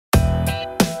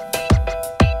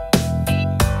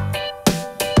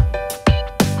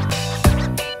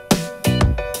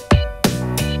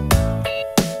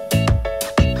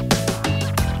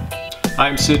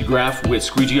I'm Sid Graff with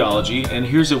Squeegeology, and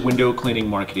here's a window cleaning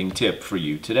marketing tip for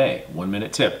you today.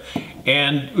 1-minute tip.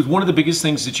 And one of the biggest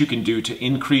things that you can do to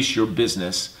increase your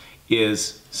business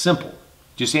is simple.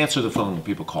 Just answer the phone when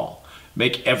people call.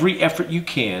 Make every effort you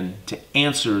can to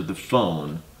answer the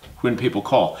phone when people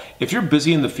call. If you're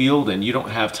busy in the field and you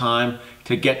don't have time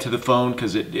to get to the phone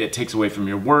because it takes away from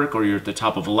your work or you're at the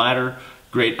top of a ladder,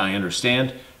 great, I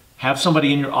understand. Have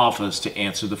somebody in your office to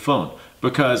answer the phone,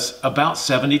 because about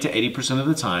 70 to 80% of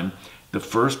the time, the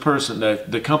first person,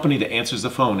 the company that answers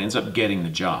the phone ends up getting the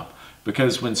job.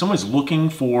 Because when someone's looking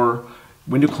for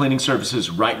window cleaning services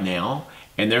right now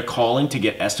and they're calling to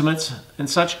get estimates and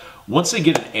such, once they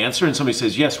get an answer and somebody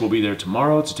says, yes, we'll be there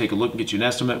tomorrow to take a look and get you an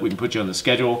estimate, we can put you on the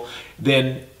schedule,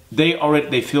 then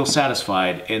they feel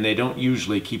satisfied and they don't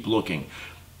usually keep looking.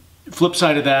 Flip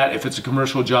side of that, if it's a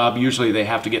commercial job, usually they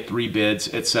have to get 3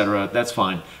 bids, etc. That's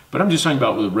fine. But I'm just talking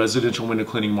about the residential window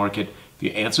cleaning market. If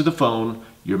you answer the phone,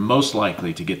 you're most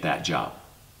likely to get that job.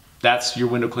 That's your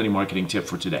window cleaning marketing tip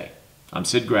for today. I'm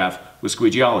Sid Graff with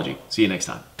Squeegeology. See you next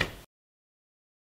time.